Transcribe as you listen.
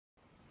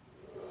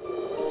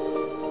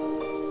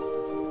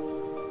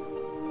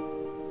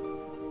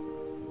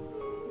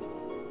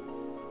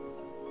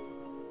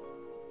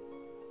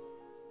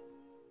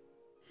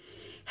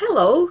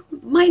Hello,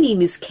 my name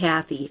is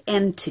Kathy,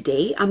 and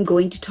today I'm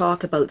going to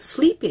talk about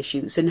sleep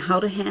issues and how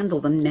to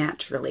handle them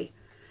naturally.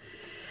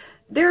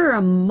 There are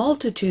a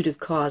multitude of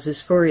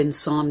causes for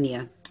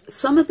insomnia.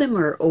 Some of them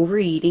are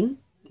overeating,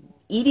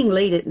 eating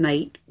late at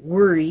night,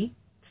 worry,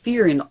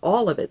 fear in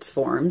all of its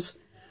forms,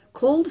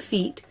 cold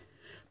feet,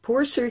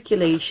 poor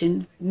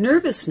circulation,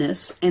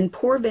 nervousness, and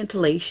poor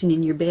ventilation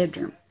in your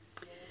bedroom.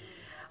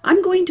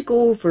 I'm going to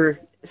go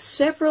over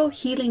several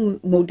healing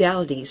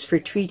modalities for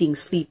treating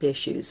sleep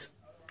issues.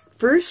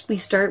 First, we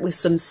start with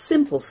some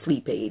simple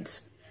sleep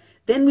aids.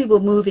 Then we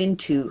will move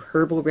into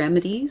herbal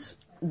remedies,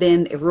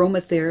 then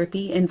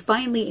aromatherapy, and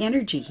finally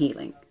energy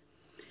healing.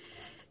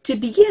 To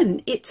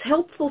begin, it's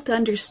helpful to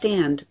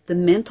understand the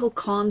mental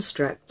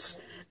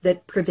constructs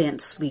that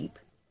prevent sleep.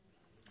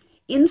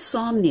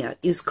 Insomnia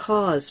is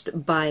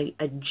caused by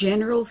a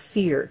general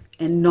fear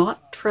and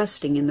not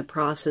trusting in the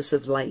process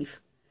of life.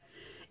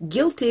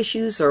 Guilt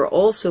issues are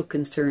also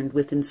concerned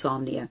with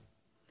insomnia.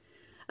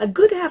 A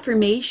good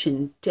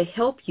affirmation to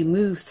help you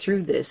move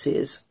through this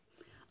is,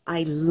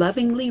 I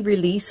lovingly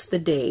release the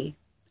day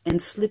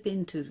and slip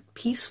into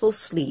peaceful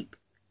sleep,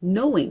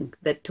 knowing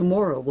that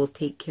tomorrow will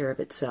take care of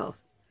itself.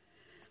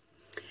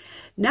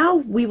 Now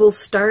we will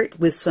start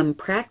with some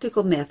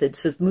practical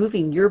methods of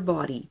moving your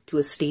body to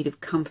a state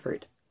of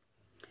comfort.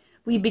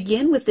 We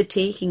begin with the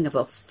taking of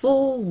a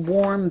full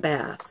warm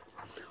bath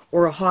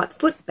or a hot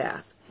foot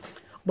bath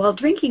while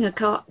drinking a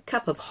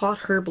cup of hot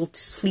herbal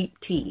sleep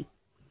tea.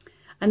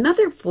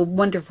 Another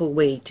wonderful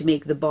way to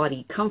make the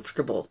body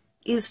comfortable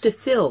is to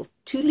fill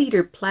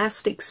 2-liter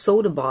plastic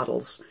soda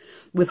bottles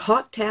with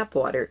hot tap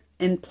water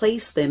and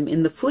place them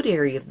in the foot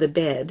area of the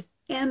bed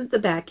and the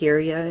back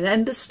area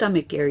and the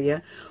stomach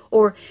area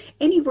or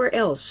anywhere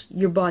else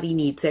your body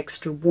needs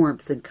extra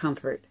warmth and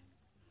comfort.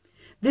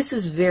 This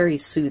is very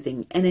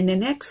soothing and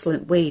an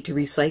excellent way to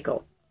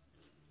recycle.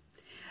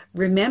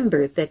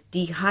 Remember that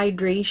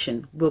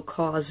dehydration will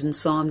cause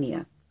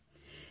insomnia.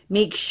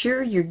 Make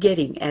sure you're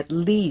getting at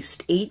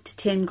least 8 to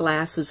 10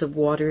 glasses of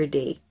water a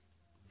day.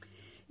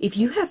 If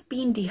you have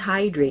been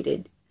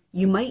dehydrated,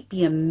 you might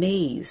be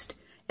amazed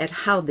at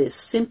how this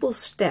simple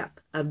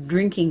step of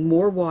drinking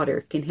more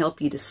water can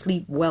help you to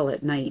sleep well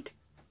at night.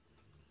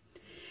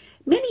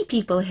 Many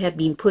people have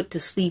been put to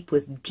sleep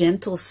with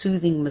gentle,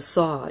 soothing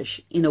massage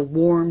in a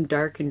warm,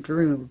 darkened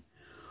room,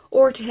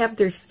 or to have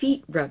their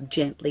feet rubbed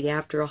gently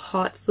after a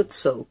hot foot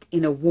soak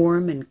in a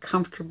warm and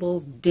comfortable,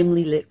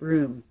 dimly lit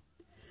room.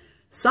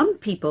 Some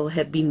people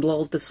have been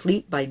lulled to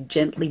sleep by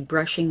gently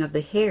brushing of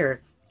the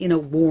hair in a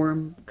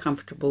warm,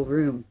 comfortable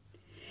room.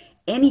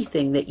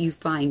 Anything that you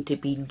find to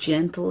be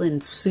gentle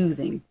and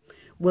soothing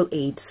will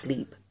aid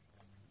sleep.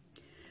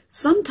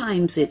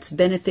 Sometimes it's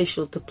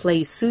beneficial to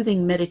play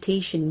soothing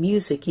meditation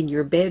music in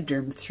your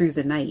bedroom through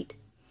the night.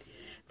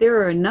 There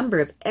are a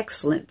number of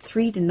excellent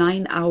 3 to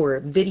 9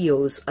 hour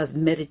videos of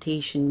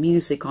meditation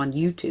music on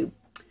YouTube.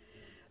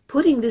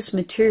 Putting this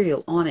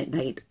material on at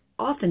night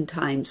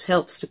oftentimes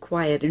helps to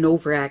quiet an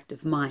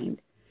overactive mind.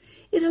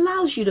 It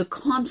allows you to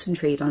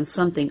concentrate on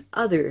something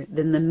other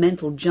than the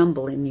mental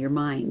jumble in your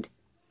mind.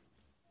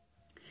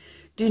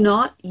 Do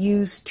not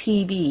use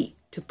TV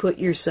to put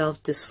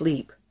yourself to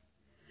sleep.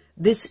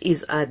 This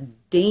is a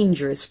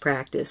dangerous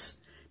practice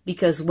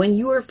because when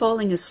you are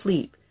falling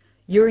asleep,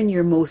 you're in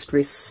your most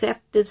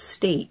receptive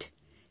state,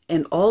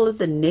 and all of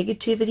the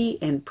negativity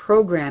and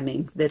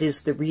programming that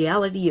is the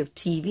reality of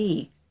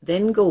TV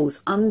then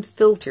goes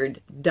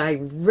unfiltered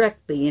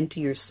directly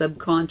into your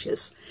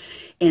subconscious,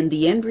 and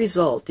the end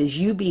result is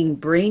you being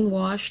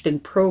brainwashed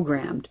and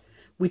programmed,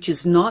 which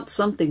is not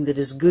something that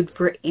is good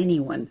for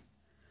anyone.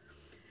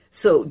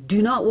 So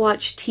do not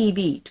watch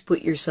TV to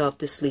put yourself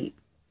to sleep.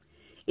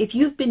 If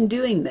you've been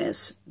doing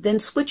this, then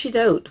switch it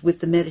out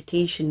with the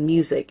meditation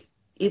music.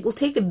 It will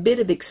take a bit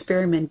of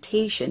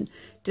experimentation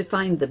to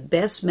find the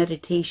best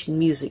meditation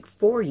music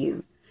for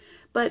you,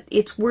 but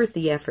it's worth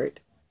the effort.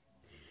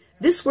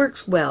 This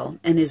works well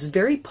and is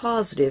very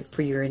positive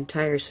for your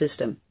entire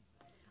system.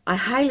 I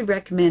highly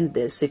recommend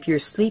this if your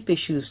sleep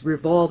issues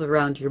revolve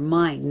around your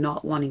mind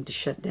not wanting to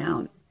shut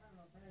down.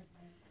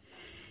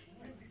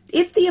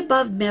 If the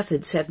above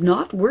methods have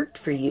not worked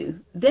for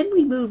you, then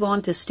we move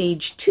on to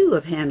stage 2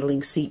 of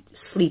handling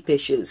sleep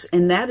issues,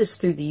 and that is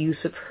through the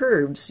use of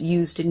herbs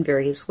used in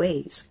various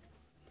ways.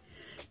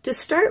 To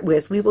start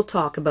with, we will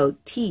talk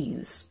about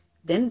teas,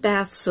 then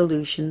bath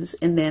solutions,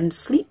 and then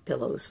sleep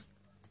pillows.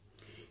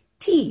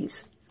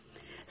 Teas.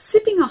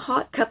 Sipping a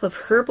hot cup of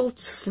herbal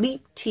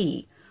sleep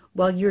tea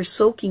while you're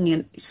soaking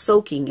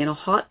in a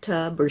hot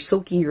tub or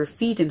soaking your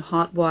feet in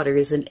hot water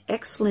is an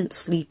excellent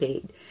sleep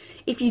aid.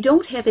 If you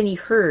don't have any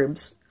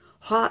herbs,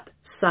 hot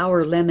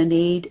sour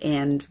lemonade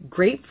and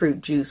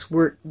grapefruit juice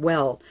work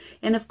well,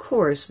 and of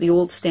course the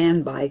old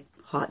standby,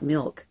 hot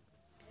milk.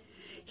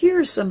 Here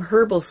are some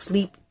herbal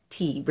sleep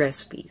tea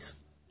recipes.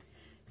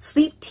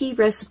 Sleep tea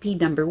recipe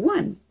number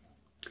 1.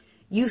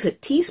 Use a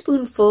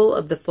teaspoonful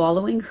of the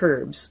following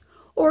herbs,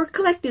 or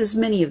collect as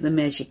many of them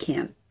as you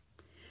can.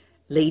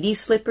 Lady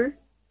slipper,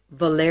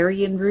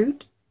 valerian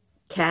root,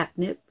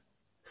 catnip,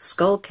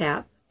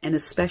 skullcap, and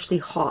especially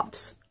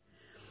hops.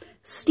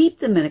 Steep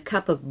them in a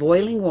cup of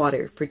boiling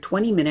water for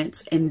 20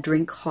 minutes and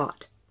drink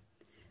hot.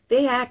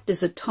 They act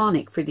as a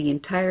tonic for the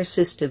entire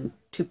system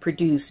to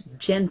produce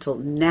gentle,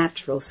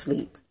 natural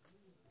sleep.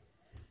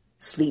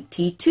 Sleep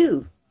tea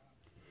 2.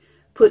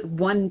 Put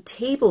 1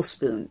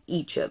 tablespoon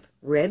each of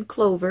red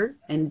clover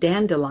and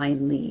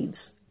dandelion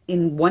leaves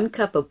in 1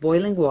 cup of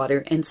boiling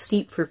water and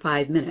steep for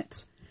 5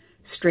 minutes.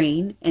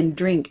 Strain and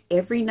drink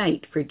every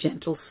night for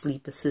gentle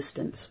sleep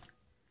assistance.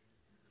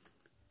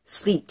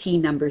 Sleep tea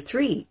number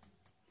 3.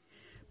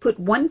 Put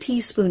 1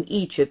 teaspoon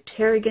each of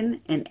tarragon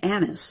and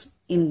anise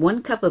in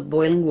 1 cup of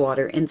boiling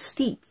water and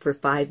steep for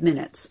 5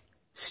 minutes.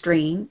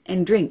 Strain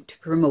and drink to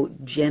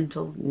promote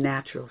gentle,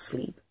 natural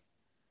sleep.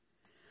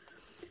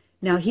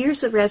 Now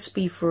here's a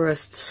recipe for a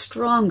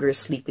stronger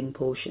sleeping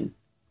potion.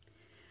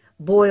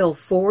 Boil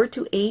 4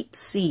 to 8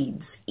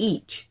 seeds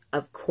each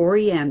of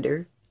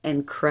coriander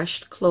and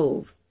crushed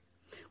clove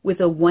with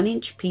a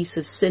 1-inch piece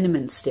of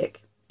cinnamon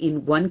stick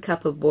in 1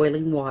 cup of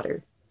boiling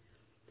water.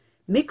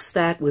 Mix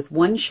that with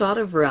 1 shot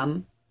of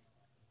rum,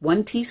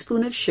 1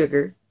 teaspoon of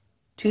sugar,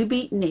 2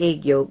 beaten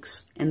egg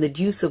yolks, and the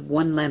juice of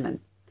 1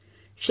 lemon.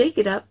 Shake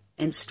it up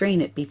and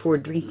strain it before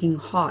drinking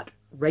hot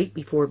right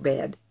before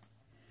bed.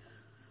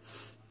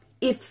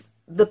 If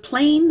the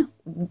plain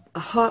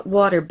hot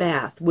water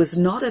bath was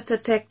not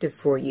effective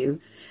for you,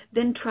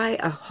 then try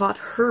a hot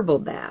herbal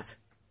bath.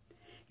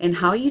 And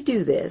how you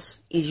do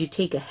this is you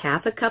take a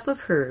 1/2 cup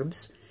of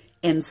herbs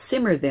and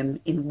simmer them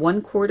in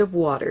 1 quart of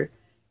water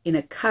in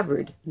a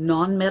covered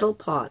non-metal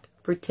pot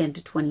for 10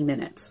 to 20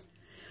 minutes.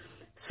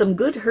 Some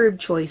good herb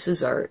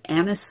choices are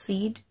anise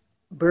seed,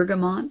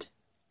 bergamot,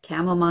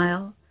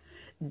 chamomile,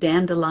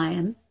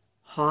 dandelion,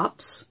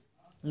 hops,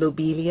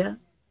 lobelia,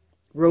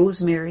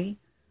 rosemary,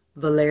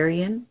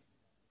 valerian,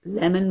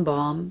 lemon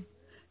balm,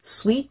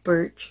 sweet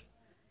birch,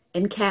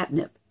 and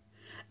catnip.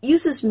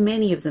 Use as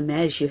many of them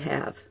as you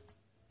have.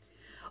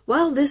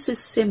 While this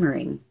is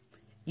simmering,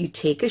 you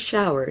take a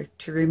shower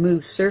to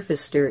remove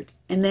surface dirt,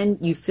 and then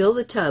you fill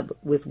the tub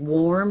with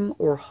warm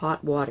or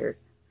hot water.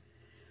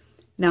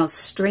 Now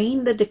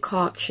strain the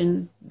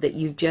decoction that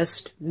you've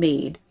just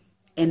made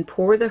and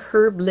pour the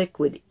herb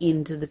liquid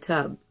into the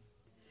tub.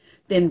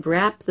 Then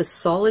wrap the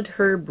solid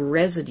herb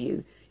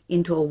residue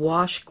into a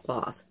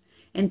washcloth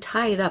and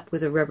tie it up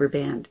with a rubber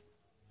band.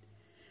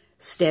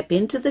 Step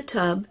into the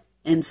tub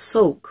and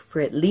soak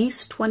for at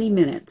least 20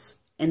 minutes,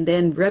 and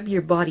then rub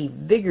your body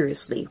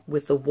vigorously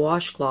with the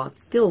washcloth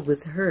filled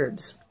with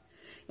herbs,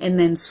 and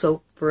then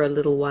soak for a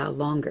little while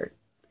longer.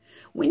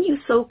 When you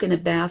soak in a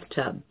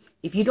bathtub,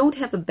 if you don't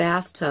have a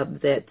bathtub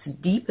that's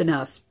deep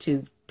enough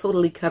to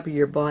totally cover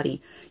your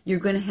body, you're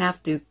going to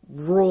have to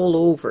roll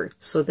over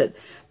so that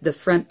the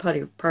front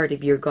part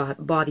of your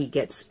body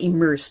gets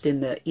immersed in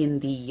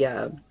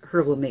the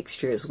herbal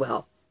mixture as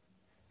well.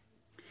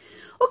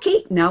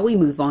 Okay, now we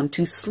move on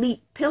to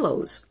sleep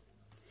pillows.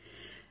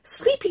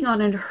 Sleeping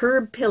on a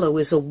herb pillow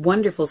is a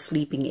wonderful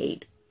sleeping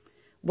aid.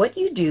 What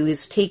you do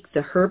is take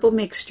the herbal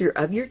mixture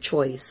of your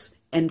choice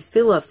and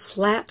fill a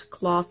flat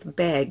cloth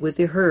bag with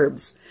the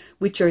herbs,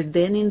 which are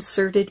then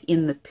inserted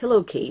in the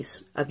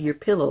pillowcase of your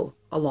pillow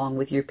along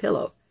with your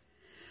pillow.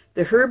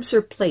 The herbs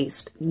are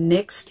placed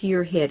next to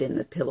your head in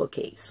the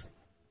pillowcase.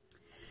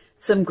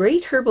 Some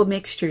great herbal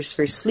mixtures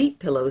for sleep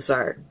pillows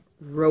are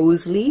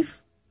rose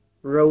leaf,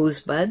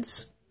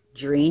 rosebuds,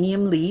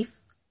 geranium leaf,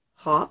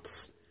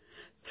 hops,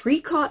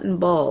 3 cotton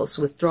balls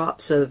with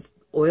drops of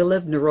oil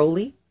of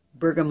neroli,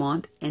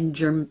 bergamot, and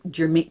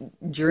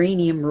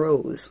geranium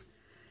rose.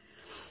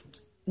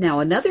 Now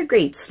another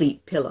great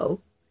sleep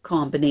pillow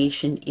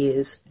combination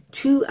is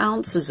 2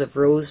 ounces of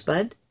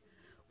rosebud,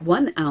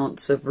 1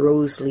 ounce of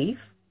rose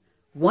leaf,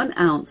 1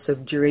 ounce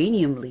of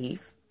geranium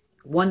leaf,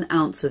 1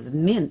 ounce of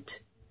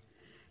mint,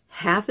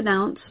 1/2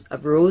 ounce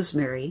of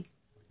rosemary,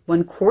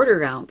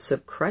 1/4 ounce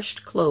of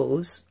crushed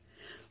cloves,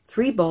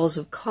 3 balls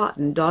of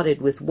cotton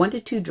dotted with 1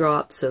 to 2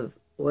 drops of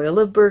oil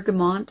of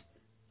bergamot,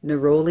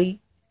 neroli,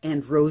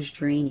 and rose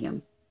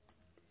geranium.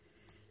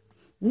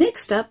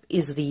 Next up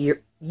is the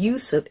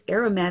use of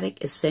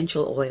aromatic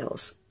essential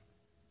oils.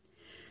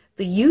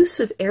 The use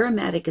of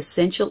aromatic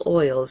essential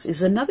oils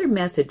is another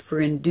method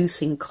for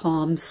inducing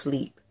calm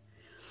sleep.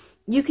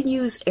 You can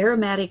use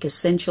aromatic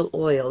essential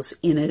oils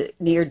in an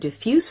air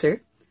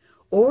diffuser,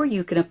 or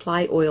you can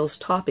apply oils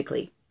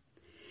topically.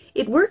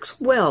 It works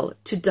well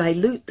to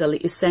dilute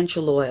the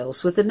essential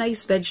oils with a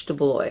nice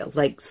vegetable oil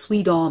like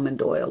sweet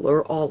almond oil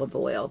or olive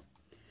oil.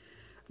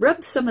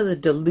 Rub some of the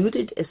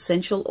diluted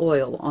essential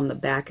oil on the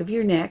back of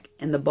your neck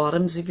and the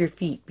bottoms of your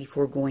feet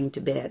before going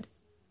to bed.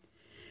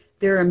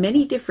 There are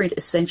many different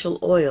essential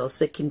oils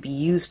that can be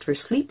used for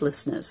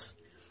sleeplessness.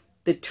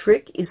 The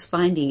trick is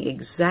finding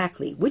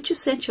exactly which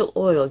essential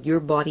oil your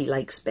body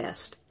likes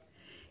best.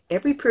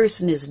 Every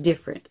person is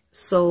different,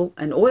 so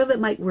an oil that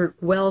might work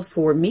well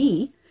for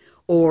me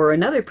or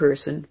another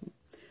person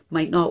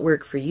might not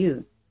work for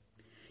you.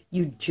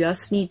 You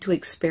just need to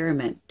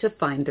experiment to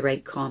find the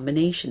right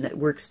combination that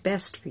works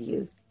best for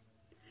you.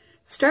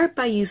 Start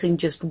by using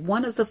just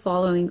one of the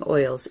following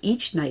oils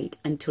each night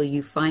until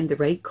you find the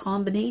right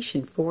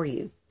combination for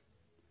you.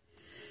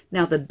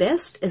 Now, the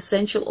best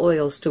essential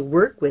oils to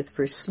work with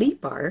for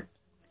sleep are,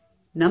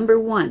 number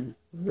 1,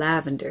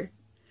 lavender.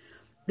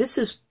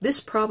 This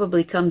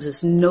probably comes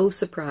as no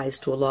surprise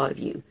to a lot of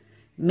you.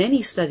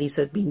 Many studies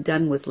have been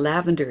done with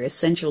lavender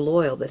essential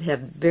oil that have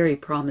very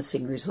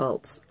promising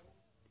results.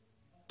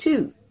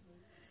 2,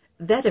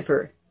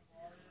 vetiver.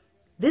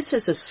 This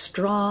has a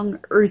strong,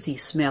 earthy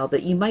smell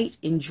that you might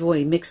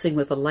enjoy mixing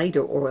with a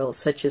lighter oil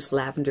such as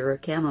lavender or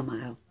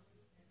chamomile.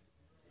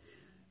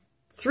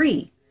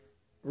 3,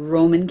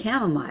 Roman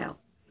chamomile.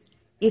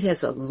 It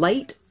has a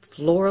light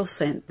floral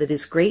scent that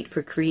is great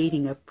for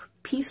creating a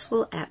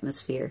peaceful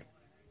atmosphere.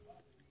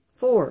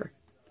 4,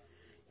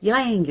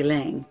 ylang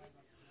ylang.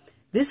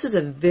 This is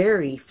a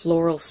very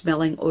floral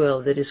smelling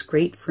oil that is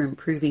great for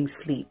improving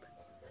sleep.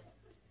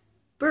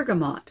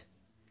 Bergamot.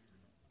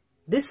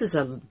 This is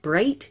a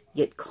bright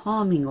yet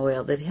calming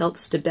oil that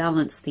helps to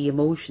balance the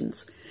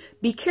emotions.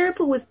 Be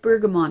careful with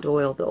bergamot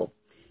oil though.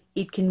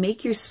 It can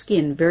make your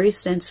skin very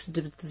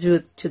sensitive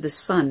to the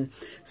sun,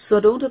 so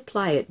don't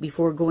apply it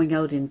before going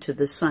out into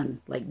the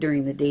sun, like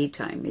during the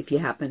daytime, if you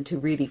happen to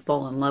really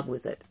fall in love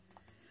with it.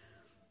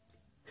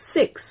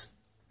 6,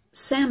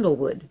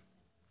 sandalwood.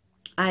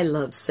 I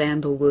love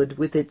sandalwood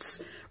with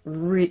its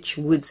rich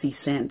woodsy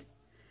scent,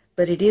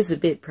 but it is a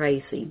bit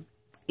pricey.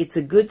 It's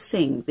a good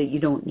thing that you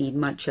don't need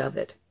much of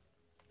it.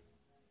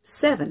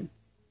 7,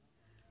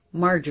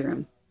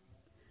 marjoram.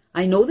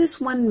 I know this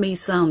one may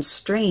sound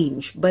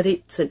strange, but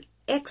it's an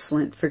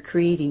excellent for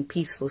creating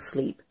peaceful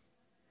sleep.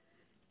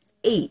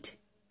 8,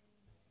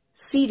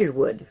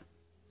 cedarwood.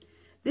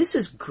 This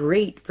is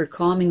great for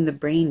calming the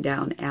brain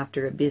down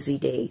after a busy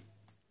day.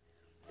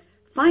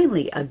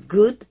 Finally, a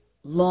good,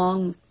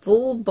 long,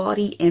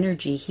 full-body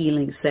energy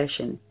healing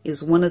session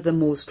is one of the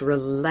most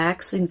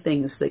relaxing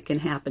things that can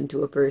happen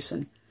to a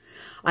person.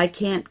 I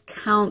can't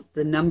count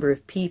the number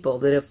of people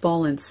that have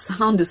fallen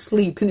sound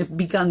asleep and have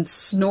begun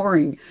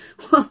snoring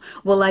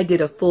while I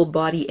did a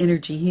full-body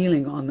energy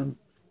healing on them.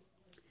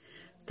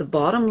 The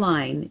bottom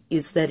line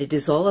is that it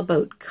is all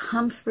about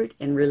comfort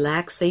and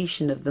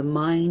relaxation of the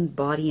mind,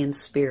 body, and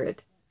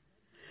spirit.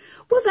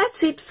 Well,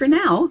 that's it for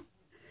now.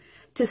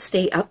 To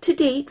stay up to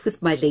date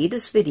with my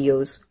latest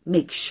videos,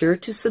 make sure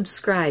to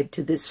subscribe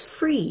to this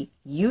free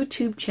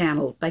YouTube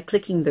channel by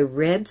clicking the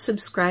red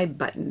subscribe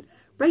button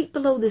right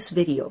below this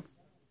video.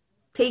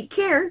 Take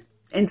care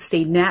and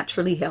stay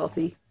naturally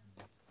healthy.